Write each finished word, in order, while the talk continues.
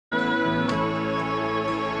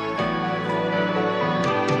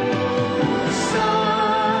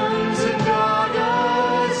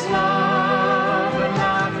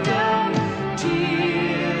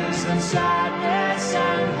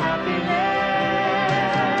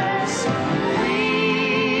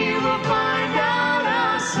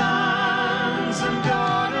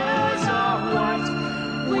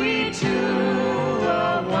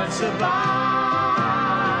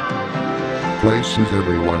Places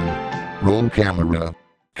everyone. Roll camera.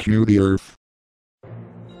 Cue the earth.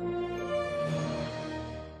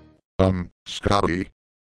 Scotty,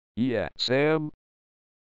 Yeah, Sam?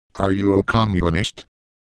 are you a communist?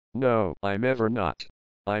 No, I'm ever not.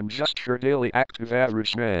 I'm just your daily active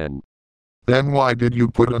average man. Then why did you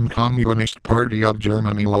put an Communist Party of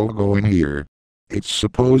Germany logo in here? It's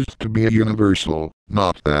supposed to be a universal,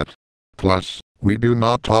 not that. Plus, we do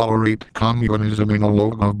not tolerate communism in a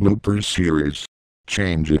logo bloopers series.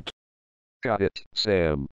 Change it. Got it,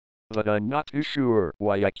 Sam. But I'm not too sure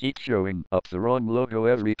why I keep showing up the wrong logo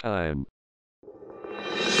every time.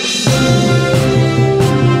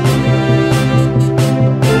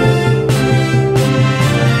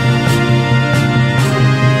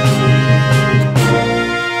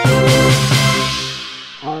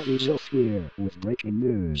 Harvey's off here with breaking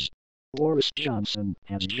news. Boris Johnson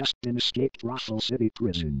has just been escaped Russell City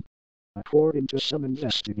Prison. According to some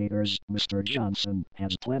investigators, Mr. Johnson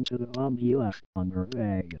has planted a bomb he left on her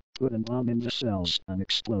bag, put a bomb in the cells and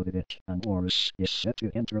exploded it, and Boris is set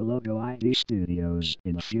to enter Logo ID Studios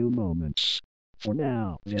in a few moments. For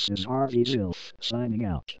now, this is Harvey Zilf signing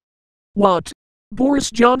out. What?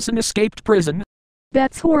 Boris Johnson escaped prison?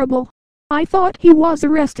 That's horrible. I thought he was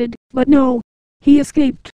arrested, but no. He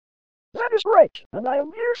escaped. That is right, and I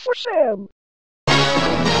am here for Sam.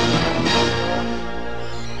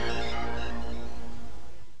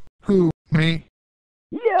 Who, me?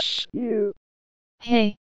 Yes, you.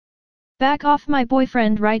 Hey. Back off my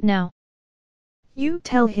boyfriend right now. You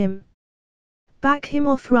tell him. Back him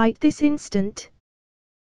off right this instant.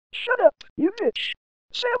 Shut up, you bitch.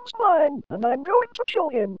 Sam's mine, and I'm going to kill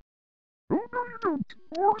him. Oh no you don't,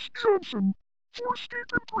 Boris Johnson. For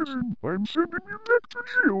escape in prison, I'm sending you back to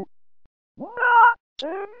jail.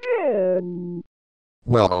 Not again.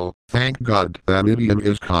 Well, thank God that idiot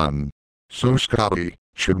is gone. So Scotty,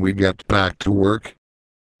 should we get back to work?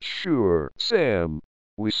 Sure, Sam.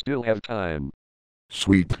 We still have time.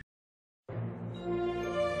 Sweet.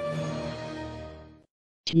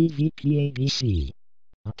 TVPABC.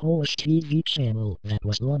 A Polish TV channel that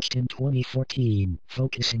was launched in 2014,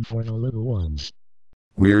 focusing for the little ones.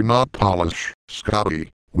 We're not Polish,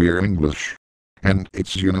 Scotty, we're English. And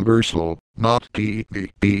it's universal, not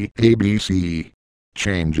TVPABC.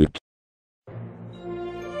 Change it.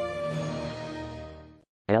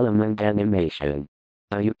 Element Animation,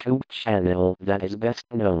 a YouTube channel that is best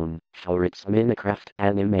known for its Minecraft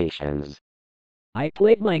animations. I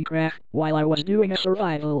played Minecraft while I was doing a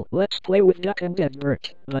survival Let's Play with Duck and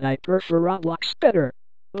Edbert, but I prefer Roblox better.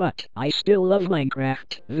 But I still love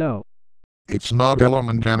Minecraft, though. It's not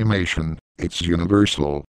Element Animation, it's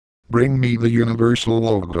universal. Bring me the universal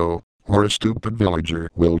logo, or a stupid villager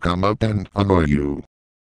will come up and annoy you.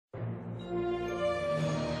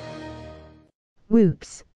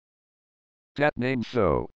 Whoops. That name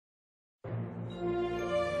so.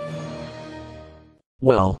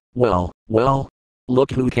 Well.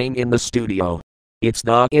 Look who came in the studio. It's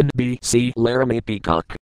the NBC Laramie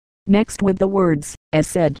Peacock. Next with the words, as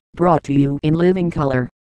said, brought to you in living color.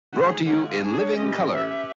 Brought to you in living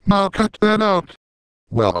color. Now cut that out.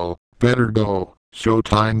 Well, better go.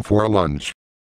 Showtime for lunch.